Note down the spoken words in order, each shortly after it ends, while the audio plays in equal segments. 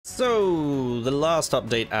So, the last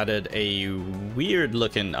update added a weird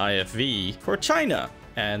looking IFV for China.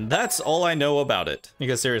 And that's all I know about it.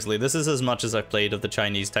 Because seriously, this is as much as I've played of the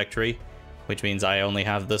Chinese tech tree, which means I only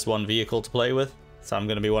have this one vehicle to play with. So I'm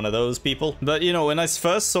gonna be one of those people. But you know, when I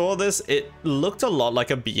first saw this, it looked a lot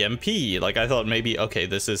like a BMP. Like I thought maybe, okay,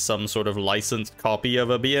 this is some sort of licensed copy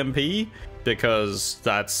of a BMP, because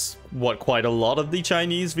that's what quite a lot of the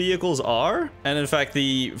Chinese vehicles are. And in fact,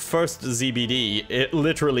 the first ZBD, it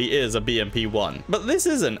literally is a BMP-1. But this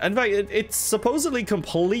isn't. In fact, it's supposedly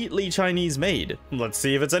completely Chinese made. Let's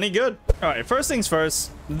see if it's any good. All right, first things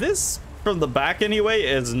first, this from the back anyway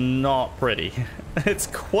is not pretty. It's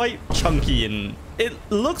quite chunky and it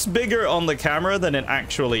looks bigger on the camera than it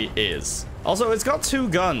actually is. Also, it's got two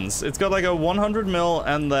guns. It's got like a 100mm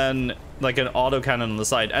and then like an autocannon on the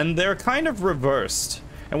side, and they're kind of reversed.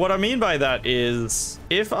 And what I mean by that is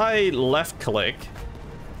if I left click,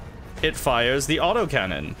 it fires the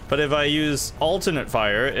autocannon. But if I use alternate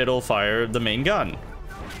fire, it'll fire the main gun,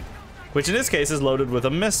 which in this case is loaded with a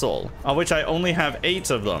missile, of which I only have 8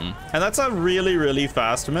 of them. And that's a really, really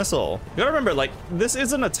fast missile. You gotta remember, like, this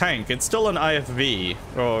isn't a tank, it's still an IFV,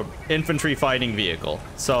 or infantry fighting vehicle.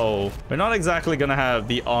 So we're not exactly gonna have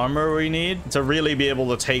the armor we need to really be able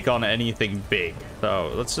to take on anything big.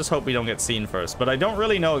 So let's just hope we don't get seen first. But I don't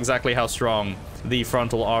really know exactly how strong the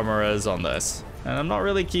frontal armor is on this, and I'm not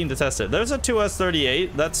really keen to test it. There's a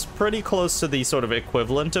 2S38 that's pretty close to the sort of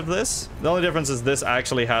equivalent of this. The only difference is this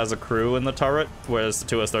actually has a crew in the turret, whereas the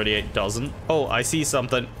 2S38 doesn't. Oh, I see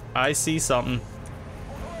something. I see something.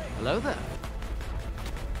 Hello there.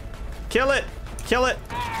 Kill it! Kill it!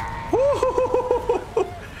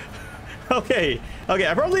 Okay,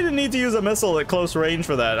 I probably didn't need to use a missile at close range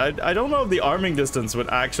for that. I don't know if the arming distance would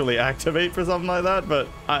actually activate for something like that, but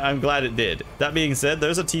I'm glad it did. That being said,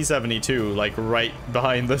 there's a T-72, like, right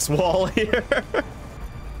behind this wall here.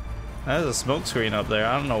 There's a smoke screen up there.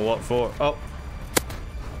 I don't know what for. Oh.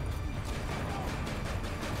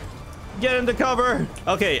 Get into cover!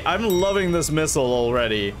 Okay, I'm loving this missile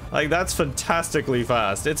already. Like, that's fantastically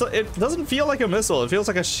fast. It doesn't feel like a missile. It feels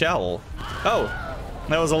like a shell. Oh.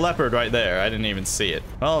 That was a leopard right there. I didn't even see it.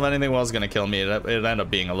 Well, if anything was gonna kill me, it'd end up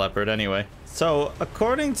being a leopard anyway. So,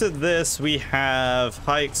 according to this, we have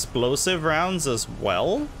high explosive rounds as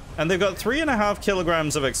well. And they've got 3.5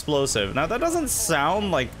 kilograms of explosive. Now, that doesn't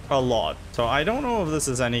sound like a lot. So, I don't know if this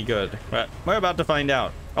is any good. But we're about to find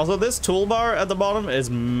out. Also, this toolbar at the bottom is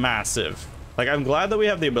massive. Like, I'm glad that we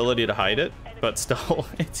have the ability to hide it, but still,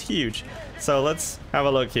 it's huge. So, let's have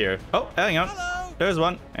a look here. Oh, hang on. Hello. There's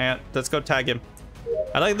one. And let's go tag him.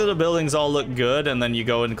 I like that the buildings all look good, and then you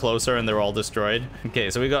go in closer and they're all destroyed. Okay,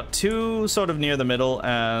 so we got 2 sort of near the middle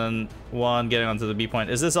and 1 getting onto the B point.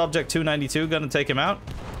 Is this object 292 gonna take him out?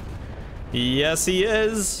 Yes, he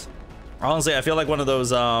is. Honestly, I feel like one of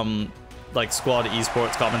those like squad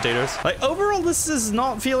esports commentators. Like, overall, this is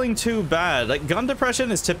not feeling too bad. Like, gun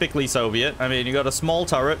depression is typically Soviet. I mean, you got a small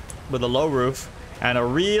turret with a low roof and a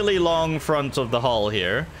really long front of the hull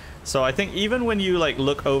here. So I think even when you like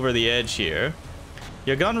look over the edge here,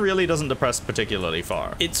 your gun really doesn't depress particularly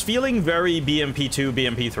far. It's feeling very BMP2,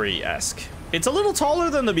 BMP3-esque. It's a little taller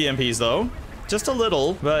than the BMPs though, just a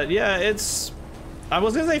little, but yeah, it's, I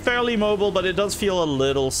was gonna say fairly mobile, but it does feel a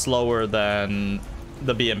little slower than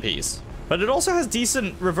the BMPs. But it also has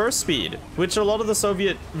decent reverse speed, which a lot of the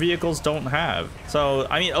Soviet vehicles don't have. So,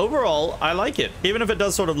 I mean, overall, I like it, even if it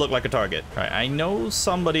does sort of look like a target. All right, I know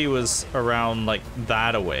somebody was around like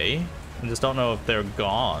that away. I just don't know if they're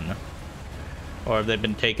gone, or if they've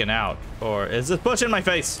been taken out, or is this bush in my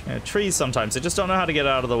face? Yeah, trees sometimes, they just don't know how to get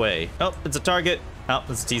out of the way. Oh, it's a target. Oh,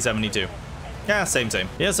 it's a T-72. Yeah, same.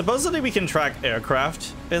 Yeah, supposedly we can track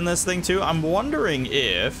aircraft in this thing too. I'm wondering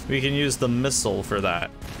if we can use the missile for that.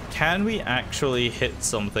 Can we actually hit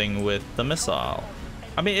something with the missile?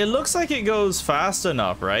 I mean, it looks like it goes fast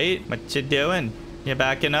enough, right? What you doing? You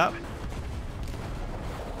backing up?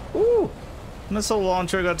 Ooh, missile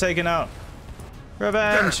launcher got taken out.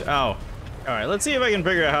 Revenge. Oh. All right, let's see if I can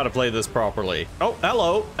figure out how to play this properly. Oh,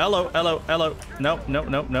 hello.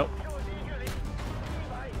 Nope.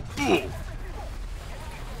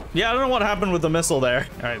 Yeah, I don't know what happened with the missile there.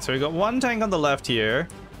 All right, so we got 1 tank on the left here,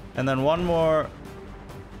 and then 1 more.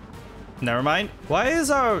 Never mind. Why is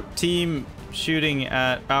our team shooting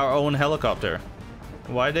at our own helicopter?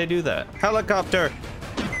 Why'd they do that? Helicopter!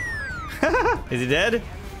 Is he dead?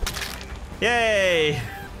 Yay!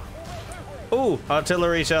 Ooh,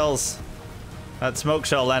 artillery shells. That smoke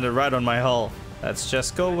shell landed right on my hull. Let's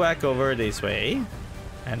just go back over this way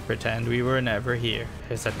and pretend we were never here.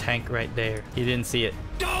 There's a tank right there. You didn't see it.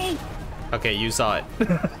 Go! Okay, you saw it.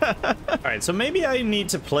 All right, so maybe I need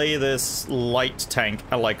to play this light tank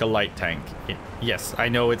like a light tank. Yes, I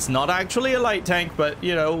know it's not actually a light tank, but,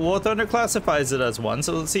 you know, War Thunder classifies it as one,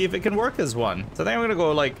 so let's see if it can work as one. So I think I'm gonna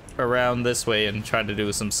go, like, around this way and try to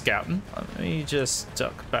do some scouting. Let me just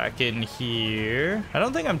duck back in here. I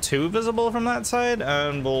don't think I'm too visible from that side,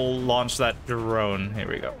 and we'll launch that drone. Here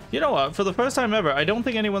we go. You know what? For the first time ever, I don't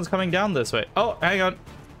think anyone's coming down this way. Oh, hang on.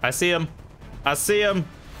 I see him. I see him.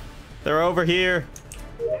 They're over here.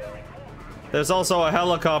 There's also a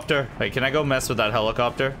helicopter. Wait, can I go mess with that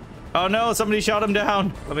helicopter? Oh no, somebody shot him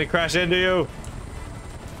down. Let me crash into you.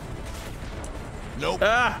 Nope.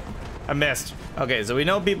 Ah, I missed. Okay, so we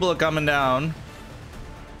know people are coming down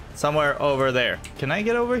somewhere over there. Can I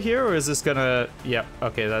get over here, or is this gonna... Yep,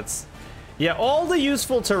 okay, that's... Yeah, all the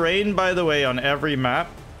useful terrain, by the way, on every map,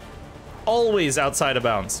 always outside of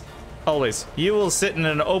bounds. Always. You will sit in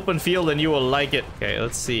an open field and you will like it. Okay,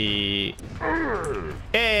 let's see.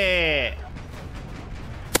 Hey!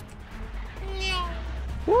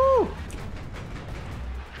 Woo!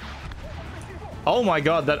 Oh my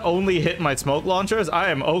god, that only hit my smoke launchers? I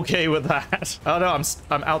am okay with that. Oh no,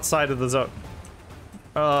 I'm outside of the zone.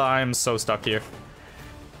 Oh, I'm so stuck here.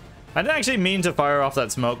 I didn't actually mean to fire off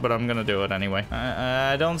that smoke, but I'm gonna do it anyway.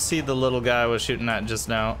 I don't see the little guy I was shooting at just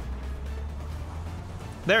now.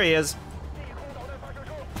 There he is.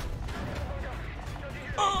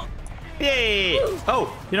 Yay!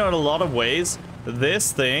 Oh, you know, in a lot of ways,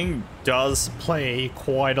 this thing does play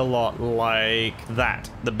quite a lot like that.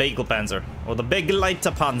 The Bagel Panzer, or the Big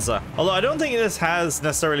Lighter Panzer. Although I don't think this has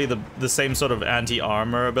necessarily the same sort of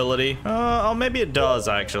anti-armor ability. Oh, maybe it does,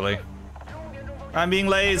 actually. I'm being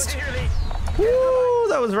lased. Woo,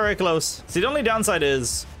 that was very close. See, the only downside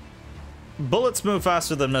is bullets move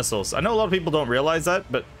faster than missiles. I know a lot of people don't realize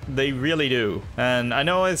that, but they really do. And I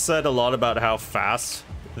know I said a lot about how fast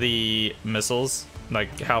the missiles,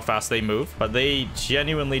 like how fast they move, but they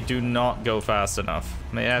genuinely do not go fast enough.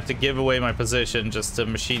 I may have to give away my position just to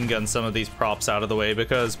machine gun some of these props out of the way,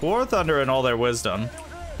 because War Thunder, in all their wisdom,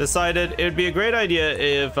 decided it would be a great idea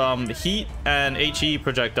if heat and HE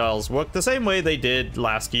projectiles work the same way they did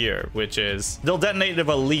last year, which is they'll detonate if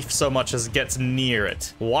a leaf so much as gets near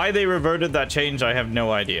it. Why they reverted that change, I have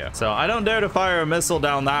no idea. So I don't dare to fire a missile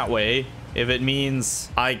down that way if it means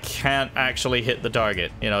I can't actually hit the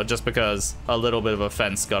target, you know, just because a little bit of a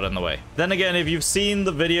fence got in the way. Then again, if you've seen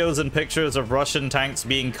the videos and pictures of Russian tanks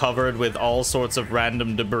being covered with all sorts of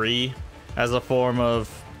random debris as a form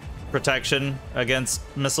of protection against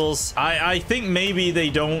missiles, I think maybe they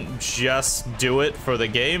don't just do it for the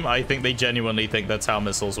game. I think they genuinely think that's how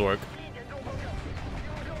missiles work.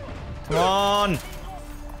 Come on!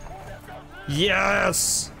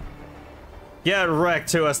 Yes! Get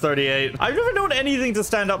wrecked, 2S38. I've never known anything to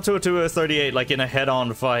stand up to a 2S38 like in a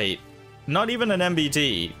head-on fight. Not even an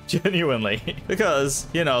MBT, genuinely. Because,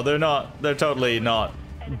 you know, they're totally not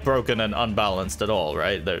broken and unbalanced at all,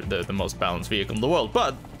 right? They're the most balanced vehicle in the world,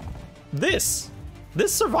 but this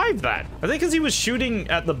survived that. I think because he was shooting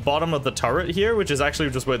at the bottom of the turret here, which is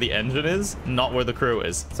actually just where the engine is, not where the crew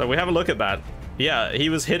is. So we have a look at that. Yeah, he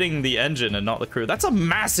was hitting the engine and not the crew. That's a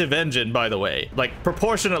massive engine, by the way. Like,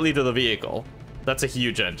 proportionately to the vehicle. That's a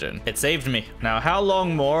huge engine. It saved me. Now, how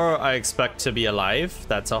long more I expect to be alive,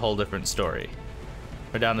 that's a whole different story.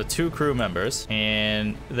 We're down to 2 crew members,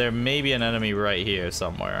 and there may be an enemy right here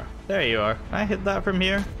somewhere. There you are. Can I hit that from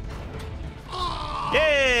here?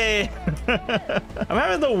 Yay! I'm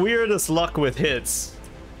having the weirdest luck with hits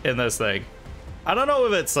in this thing. I don't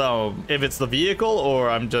know if it's the vehicle or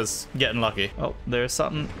I'm just getting lucky. Oh, there's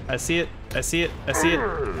something. I see it. I see it. I see it.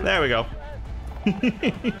 There we go.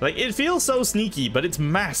 Like, it feels so sneaky, but it's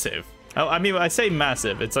massive. Oh, I mean, I say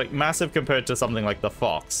massive. It's like massive compared to something like the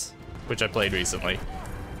Fox, which I played recently.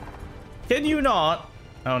 Can you not?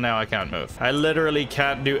 Oh, now I can't move. I literally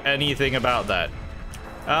can't do anything about that.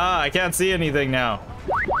 Ah, I can't see anything now.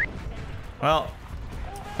 Well,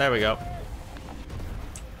 there we go.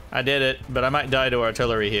 I did it, but I might die to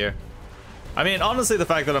artillery here. I mean, honestly, the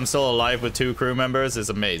fact that I'm still alive with 2 crew members is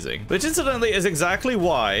amazing. Which, incidentally, is exactly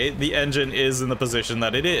why the engine is in the position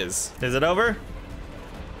that it is. Is it over?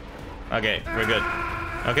 Okay, we're good.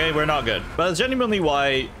 Okay, we're not good. But it's genuinely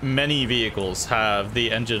why many vehicles have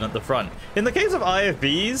the engine at the front. In the case of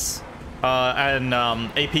IFVs and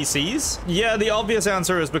APCs, yeah, the obvious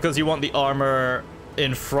answer is because you want the armor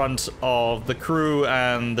in front of the crew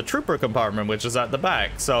and the trooper compartment, which is at the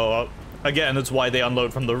back. So again, it's why they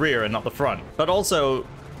unload from the rear and not the front. But also,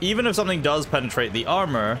 even if something does penetrate the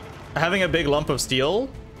armor, having a big lump of steel,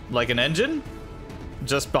 like an engine,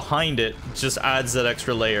 just behind it, just adds that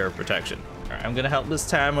extra layer of protection. Alright, I'm gonna help this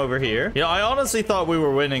Tam over here. You know, I honestly thought we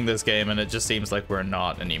were winning this game, and it just seems like we're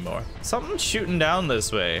not anymore. Something's shooting down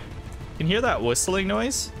this way. Can you hear that whistling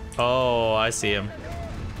noise? Oh, I see him.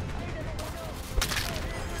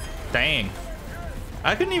 Dang.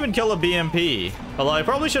 I couldn't even kill a BMP. Although I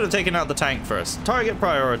probably should have taken out the tank first. Target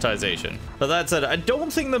prioritization. But that said, I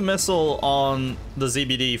don't think the missile on the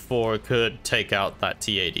ZBD-4 could take out that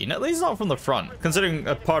T-80. At least not from the front, considering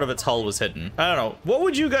a part of its hull was hidden. I don't know. What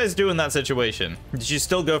would you guys do in that situation? Did you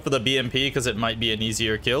still go for the BMP because it might be an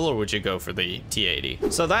easier kill, or would you go for the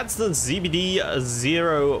T-80? So that's the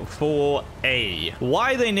ZBD-04A.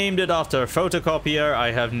 Why they named it after a photocopier,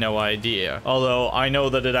 I have no idea. Although I know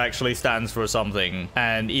that it actually stands for something.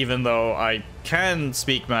 And even though I can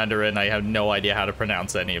speak Mandarin, I have no idea how to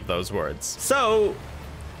pronounce any of those words. So,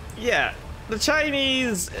 yeah, the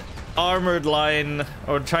Chinese armored line,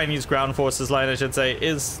 or Chinese ground forces line, I should say,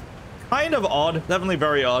 is kind of odd, definitely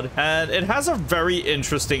very odd, and it has a very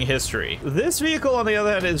interesting history. This vehicle, on the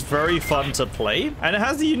other hand, is very fun to play, and it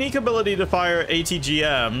has the unique ability to fire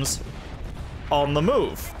ATGMs on the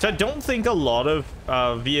move, which I don't think a lot of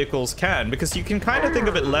vehicles can, because you can kind of think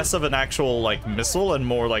of it less of an actual like missile and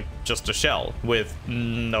more like just a shell with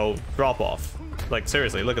no drop-off. Like,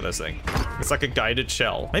 seriously, look at this thing. It's like a guided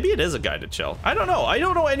shell. Maybe it is a guided shell. I don't know. I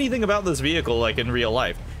don't know anything about this vehicle like in real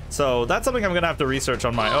life. So that's something I'm gonna have to research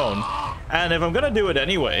on my own. And if I'm gonna do it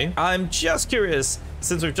anyway, I'm just curious,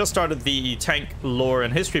 since we've just started the tank lore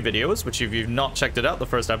and history videos, which if you've not checked it out, the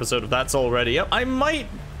first episode of that's already up, I might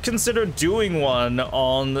consider doing one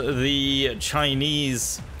on the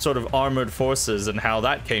Chinese sort of armored forces and how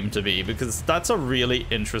that came to be, because that's a really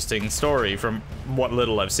interesting story from what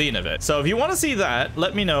little I've seen of it. So if you want to see that,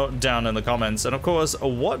 let me know down in the comments. And of course,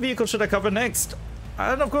 what vehicle should I cover next?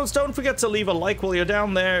 And of course, don't forget to leave a like while you're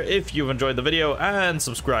down there if you've enjoyed the video, and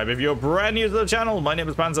subscribe if you're brand new to the channel. My name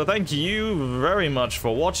is Panzer. Thank you very much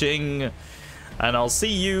for watching, and I'll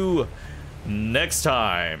see you next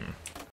time.